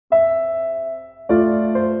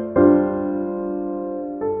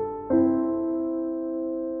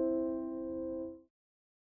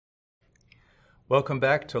Welcome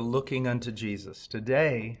back to Looking Unto Jesus.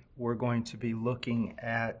 Today we're going to be looking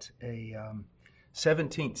at a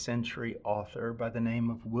 17th century author by the name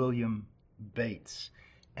of William Bates.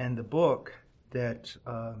 And the book that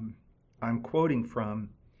I'm quoting from,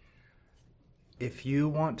 if you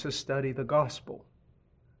want to study the gospel,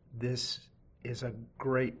 this is a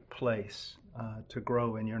great place to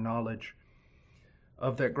grow in your knowledge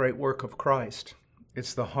of that great work of Christ.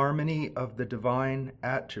 It's the harmony of the divine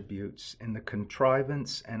attributes in the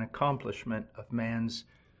contrivance and accomplishment of man's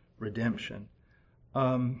redemption.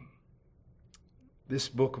 This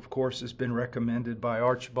book, of course, has been recommended by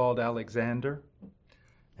Archibald Alexander,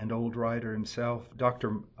 an old writer himself,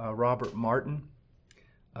 Dr. Robert Martin,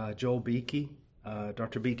 Joel Beeke.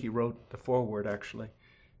 Dr. Beeke wrote the foreword, actually.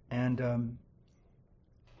 And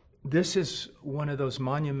this is one of those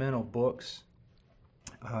monumental books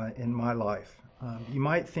in my life. You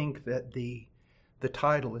might think that the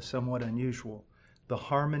title is somewhat unusual, The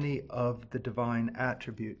Harmony of the Divine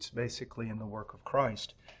Attributes, basically in the work of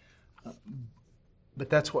Christ. But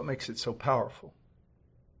that's what makes it so powerful.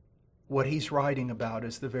 What he's writing about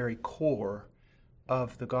is the very core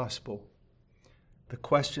of the gospel. The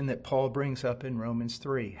question that Paul brings up in Romans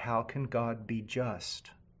 3, how can God be just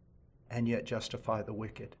and yet justify the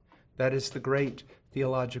wicked? That is the great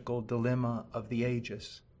theological dilemma of the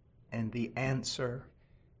ages. And the answer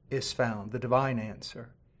is found, the divine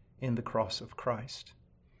answer, in the cross of Christ.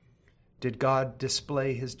 Did God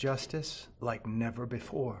display his justice like never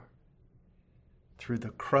before? Through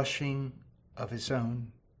the crushing of his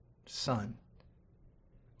own Son.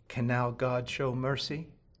 Can now God show mercy?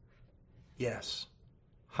 Yes.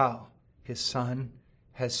 How? His Son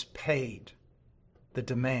has paid the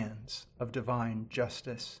demands of divine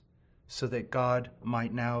justice, so that God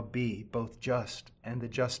might now be both just and the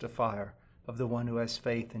justifier of the one who has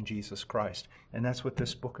faith in Jesus Christ. And that's what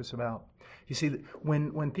this book is about. You see,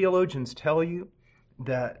 when theologians tell you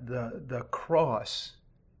that the cross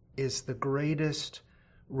is the greatest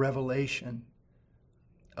revelation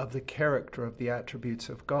of the character of the attributes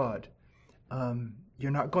of God,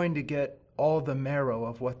 you're not going to get all the marrow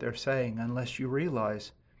of what they're saying unless you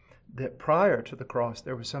realize that prior to the cross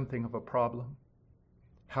there was something of a problem.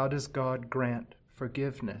 How does God grant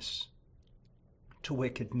forgiveness to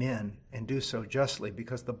wicked men and do so justly,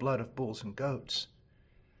 because the blood of bulls and goats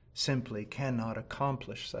simply cannot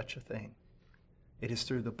accomplish such a thing? It is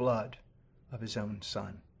through the blood of his own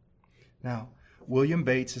Son. Now, William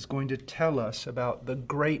Bates is going to tell us about the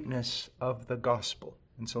greatness of the gospel.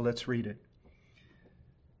 And so let's read it.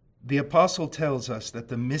 The apostle tells us that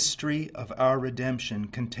the mystery of our redemption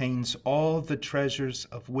contains all the treasures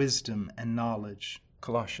of wisdom and knowledge.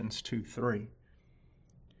 Colossians 2:3.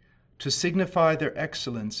 To signify their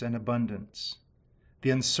excellence and abundance, the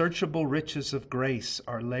unsearchable riches of grace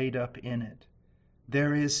are laid up in it.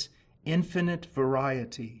 There is infinite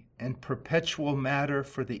variety and perpetual matter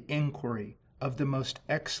for the inquiry of the most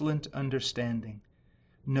excellent understanding.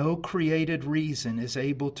 No created reason is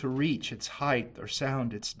able to reach its height or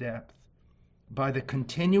sound its depth. By the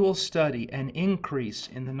continual study and increase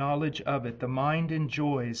in the knowledge of it, the mind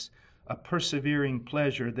enjoys a persevering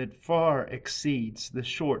pleasure that far exceeds the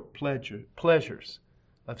short pleasures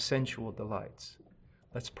of sensual delights.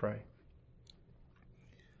 Let's pray.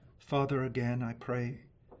 Father, again, I pray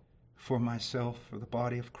for myself, for the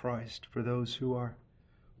body of Christ, for those who are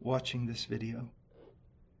watching this video,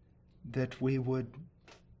 that we would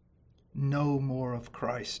know more of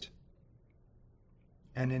Christ,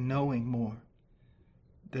 and in knowing more,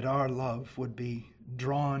 that our love would be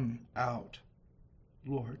drawn out,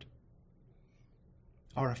 Lord.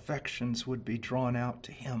 Our affections would be drawn out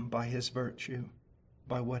to him by his virtue,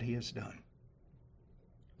 by what he has done.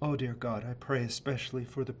 Oh, dear God, I pray especially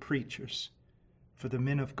for the preachers, for the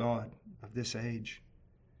men of God of this age,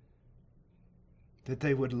 that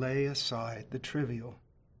they would lay aside the trivial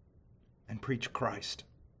and preach Christ.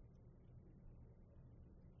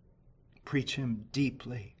 Preach him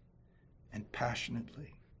deeply and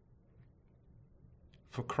passionately,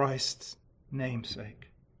 for Christ's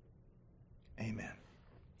namesake. Amen.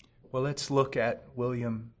 Well, let's look at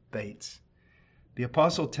William Bates. The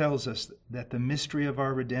apostle tells us that the mystery of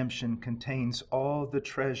our redemption contains all the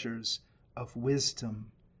treasures of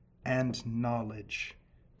wisdom and knowledge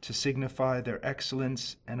to signify their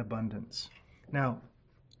excellence and abundance. Now,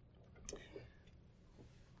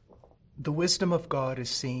 the wisdom of God is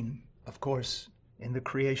seen, of course, in the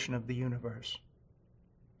creation of the universe.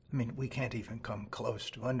 I mean, we can't even come close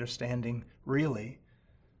to understanding, really,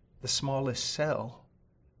 the smallest cell.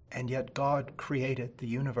 And yet God created the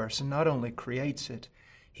universe, and not only creates it,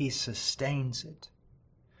 he sustains it.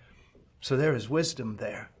 So there is wisdom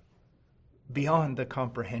there. beyond the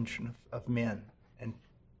comprehension of men and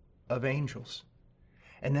of angels.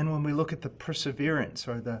 And then when we look at the perseverance,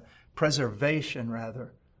 or the preservation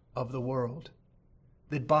rather, of the world,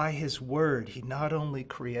 that by his word he not only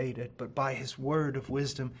created, but by his word of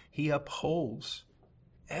wisdom he upholds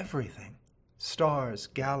everything. Stars,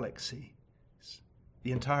 galaxies,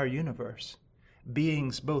 the entire universe,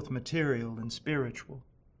 beings both material and spiritual.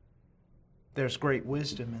 There's great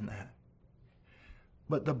wisdom in that.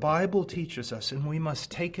 But the Bible teaches us, and we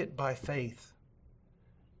must take it by faith,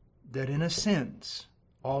 that in a sense,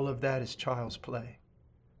 all of that is child's play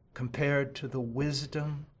compared to the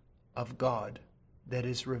wisdom of God that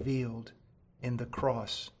is revealed in the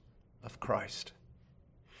cross of Christ.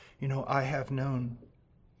 You know, I have known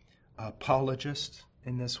apologists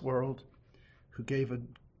in this world who gave a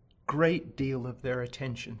great deal of their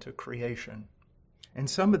attention to creation. And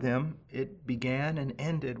some of them, it began and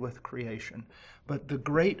ended with creation. But the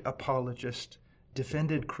great apologist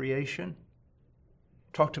defended creation,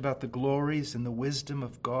 talked about the glories and the wisdom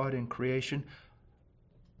of God in creation,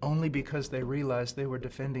 only because they realized they were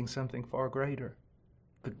defending something far greater,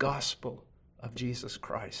 the gospel of Jesus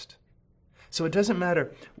Christ. So it doesn't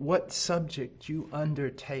matter what subject you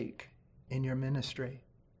undertake in your ministry,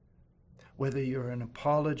 whether you're an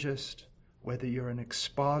apologist, whether you're an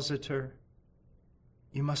expositor,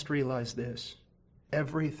 you must realize this: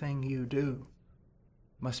 everything you do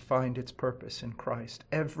must find its purpose in Christ.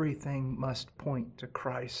 Everything must point to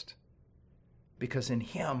Christ, because in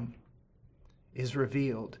him is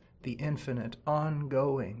revealed the infinite,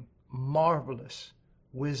 ongoing, marvelous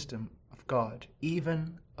wisdom of God,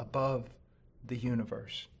 even above the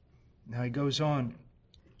universe. Now he goes on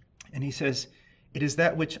and he says, it is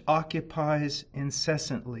that which occupies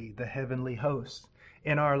incessantly the heavenly hosts.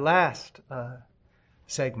 In our last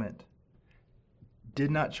segment,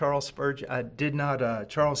 did not Charles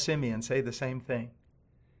Simeon say the same thing?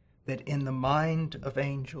 That in the mind of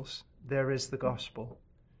angels there is the gospel.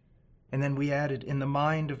 And then we added, in the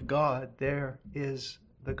mind of God there is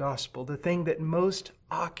the gospel, the thing that most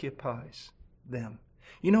occupies them.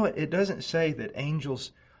 You know, it doesn't say that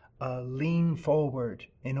angels lean forward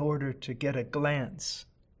in order to get a glance,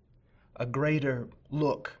 a greater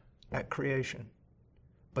look at creation.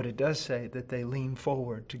 But it does say that they lean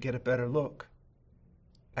forward to get a better look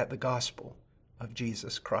at the gospel of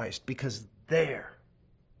Jesus Christ, because there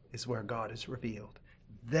is where God is revealed.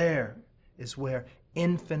 There is where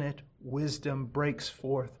infinite wisdom breaks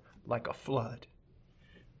forth like a flood.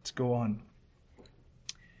 Let's go on.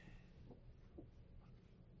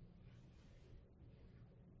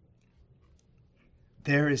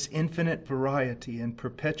 There is infinite variety and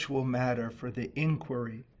perpetual matter for the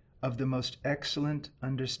inquiry of the most excellent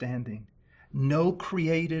understanding. No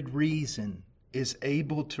created reason is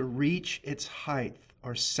able to reach its height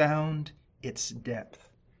or sound its depth.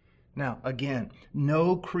 Now, again,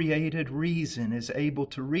 no created reason is able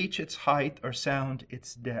to reach its height or sound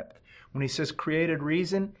its depth. When he says created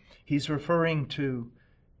reason, he's referring to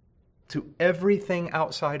everything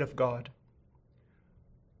outside of God.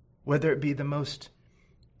 Whether it be the most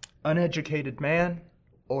uneducated man,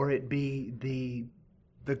 or it be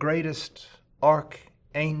the greatest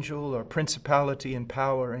archangel or principality and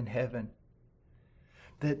power in heaven,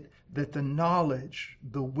 that the knowledge,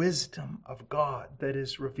 the wisdom of God that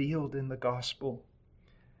is revealed in the gospel,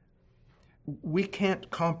 we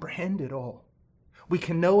can't comprehend it all. We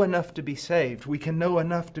can know enough to be saved. We can know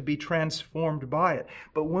enough to be transformed by it.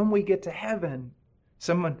 But when we get to heaven,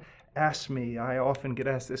 someone asked me, I often get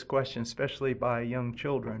asked this question, especially by young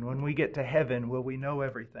children, when we get to heaven, will we know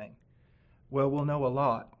everything? Well, we'll know a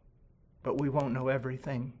lot, but we won't know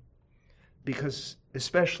everything. Because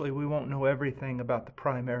especially we won't know everything about the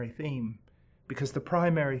primary theme, because the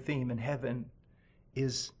primary theme in heaven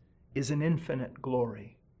is an infinite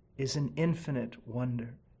glory, is an infinite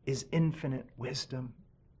wonder, is infinite wisdom.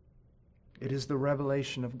 It is the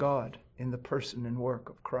revelation of God in the person and work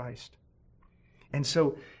of Christ. And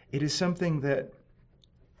so it is something that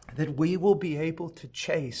we will be able to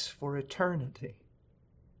chase for eternity.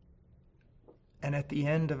 And at the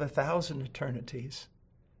end of 1,000 eternities,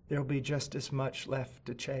 there'll be just as much left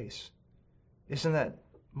to chase. Isn't that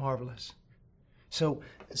marvelous? So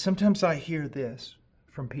sometimes I hear this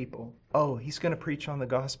from people. Oh, he's going to preach on the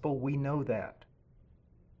gospel. We know that.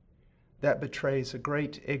 That betrays a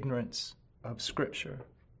great ignorance of Scripture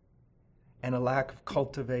and a lack of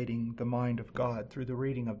cultivating the mind of God through the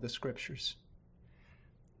reading of the Scriptures.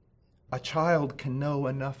 A child can know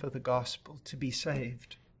enough of the gospel to be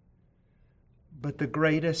saved, but the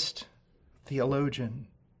greatest theologian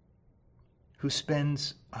who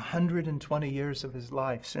spends 120 years of his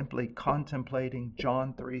life simply contemplating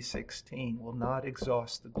John 3:16 will not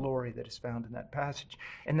exhaust the glory that is found in that passage.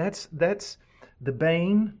 And that's the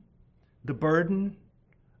bane, the burden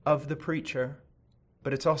of the preacher,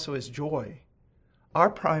 but it's also his joy.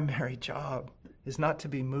 Our primary job is not to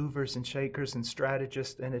be movers and shakers and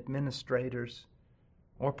strategists and administrators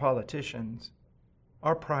or politicians.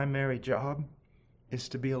 Our primary job is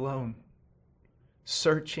to be alone,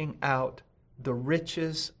 searching out the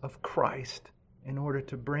riches of Christ in order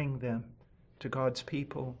to bring them to God's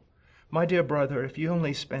people. My dear brother, if you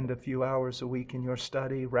only spend a few hours a week in your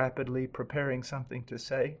study, rapidly preparing something to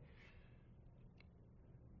say,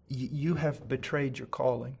 you have betrayed your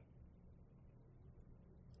calling.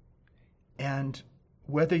 And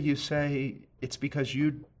whether you say it's because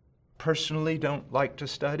you personally don't like to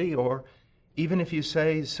study, or even if you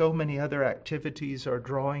say so many other activities are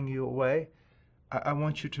drawing you away, I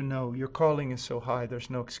want you to know your calling is so high, there's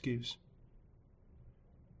no excuse.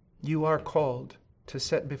 You are called to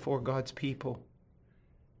set before God's people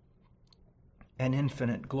an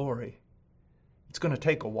infinite glory. It's going to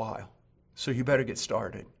take a while, so you better get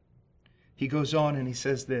started. He goes on and he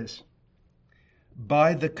says this: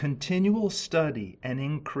 by the continual study and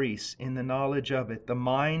increase in the knowledge of it, the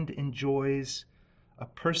mind enjoys a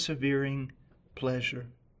persevering pleasure.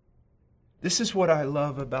 This is what I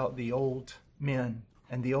love about the old men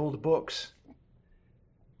and the old books.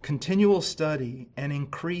 Continual study and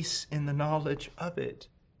increase in the knowledge of it.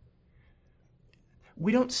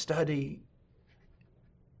 We don't study,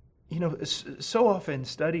 so often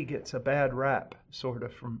study gets a bad rap, sort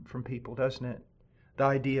of, from people, doesn't it? The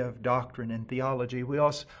idea of doctrine and theology. We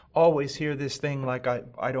also always hear this thing like,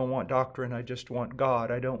 I don't want doctrine, I just want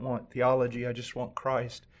God. I don't want theology, I just want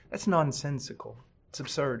Christ. That's nonsensical. It's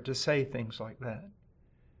absurd to say things like that.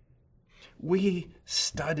 We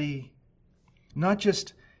study not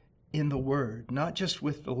just in the Word, not just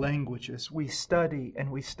with the languages. We study and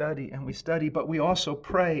we study and we study, but we also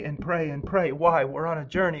pray and pray and pray. Why? We're on a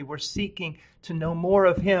journey. We're seeking to know more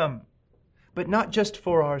of Him, but not just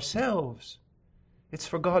for ourselves. It's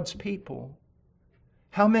for God's people.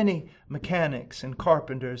 How many mechanics and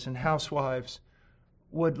carpenters and housewives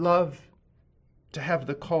would love to have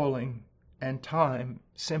the calling and time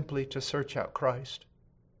simply to search out Christ?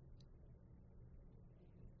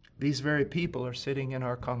 These very people are sitting in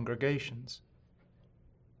our congregations,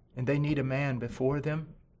 and they need a man before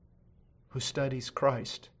them who studies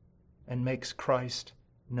Christ and makes Christ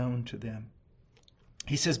known to them.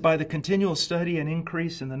 He says, by the continual study and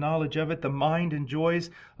increase in the knowledge of it, the mind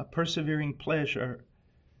enjoys a persevering pleasure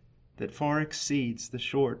that far exceeds the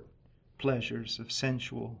short pleasures of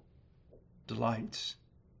sensual delights.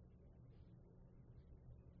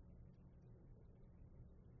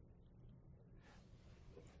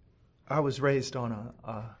 I was raised on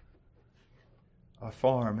a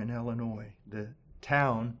farm in Illinois. The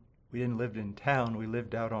town, we didn't live in town, we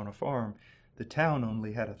lived out on a farm. The town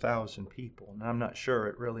only had 1,000 people, and I'm not sure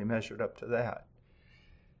it really measured up to that.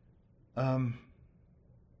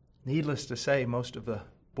 Needless to say, most of the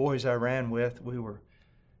boys I ran with, we were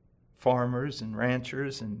farmers and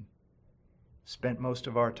ranchers and spent most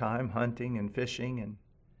of our time hunting and fishing,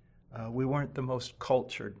 and we weren't the most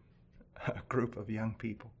cultured group of young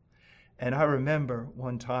people. And I remember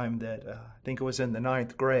one time that, I think it was in the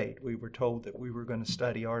 9th grade, we were told that we were going to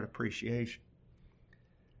study art appreciation.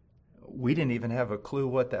 We didn't even have a clue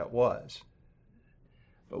what that was.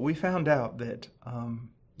 But we found out that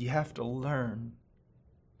you have to learn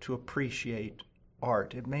to appreciate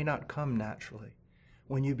art. It may not come naturally.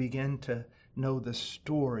 When you begin to know the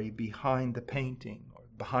story behind the painting, or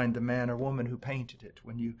behind the man or woman who painted it,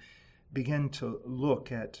 when you begin to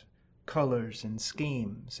look at colors and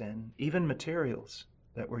schemes and even materials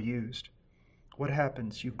that were used, what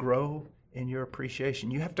happens? You grow in your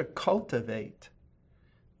appreciation. You have to cultivate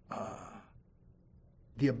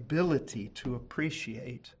the ability to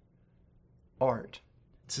appreciate art.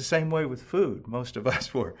 It's the same way with food. Most of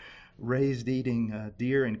us were raised eating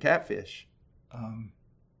deer and catfish.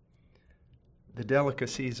 The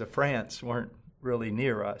delicacies of France weren't really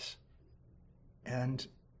near us.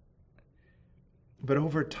 But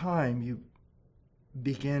over time, you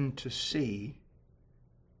begin to see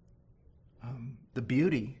the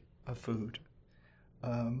beauty of food,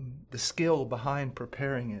 the skill behind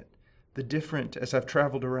preparing it, the different, as I've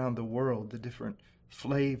traveled around the world, the different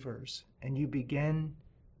flavors, and you begin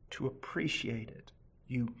to appreciate it.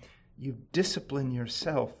 You discipline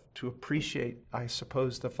yourself to appreciate, I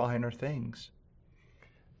suppose, the finer things.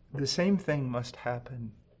 The same thing must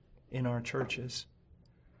happen in our churches.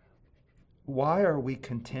 Why are we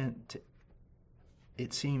content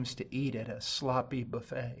it seems to eat at a sloppy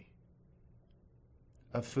buffet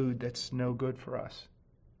of food that's no good for us.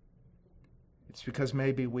 It's because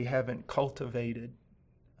maybe we haven't cultivated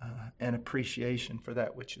an appreciation for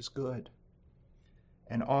that which is good.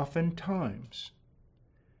 And oftentimes,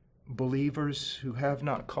 believers who have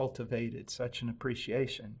not cultivated such an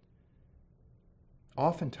appreciation,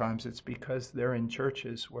 oftentimes it's because they're in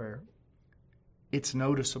churches where it's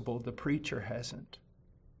noticeable the preacher hasn't.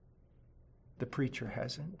 The preacher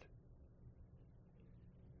hasn't.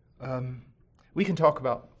 We can talk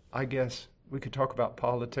about, I guess, we could talk about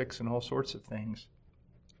politics and all sorts of things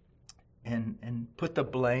and put the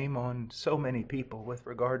blame on so many people with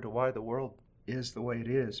regard to why the world is the way it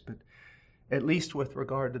is, but at least with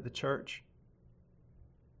regard to the church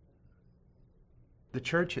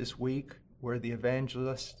is weak where the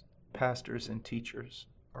evangelists, pastors, and teachers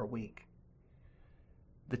are weak.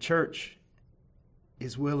 The church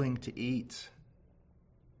is willing to eat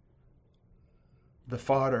the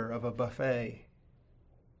fodder of a buffet,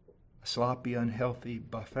 a sloppy, unhealthy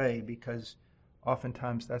buffet, because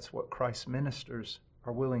oftentimes that's what Christ's ministers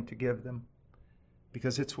are willing to give them,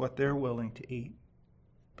 because it's what they're willing to eat,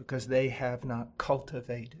 because they have not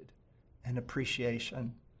cultivated an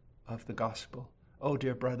appreciation of the gospel. Oh,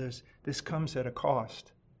 dear brothers, this comes at a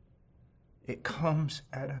cost. It comes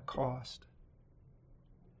at a cost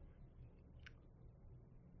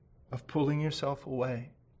of pulling yourself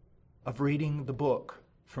away, of reading the book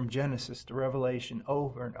from Genesis to Revelation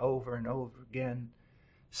over and over and over again,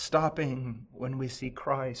 stopping when we see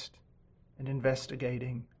Christ and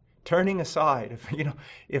investigating, turning aside.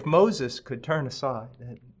 If Moses could turn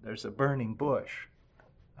aside, there's a burning bush,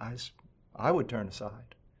 I would turn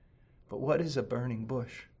aside. But what is a burning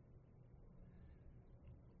bush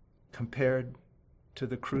compared to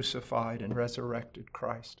the crucified and resurrected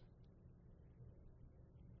Christ?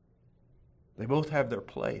 They both have their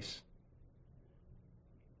place.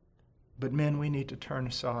 But men, we need to turn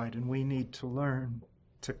aside and we need to learn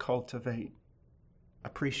to cultivate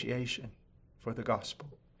appreciation for the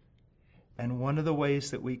gospel. And one of the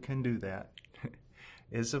ways that we can do that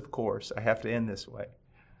is, of course, I have to end this way,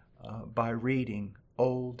 by reading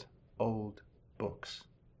old books.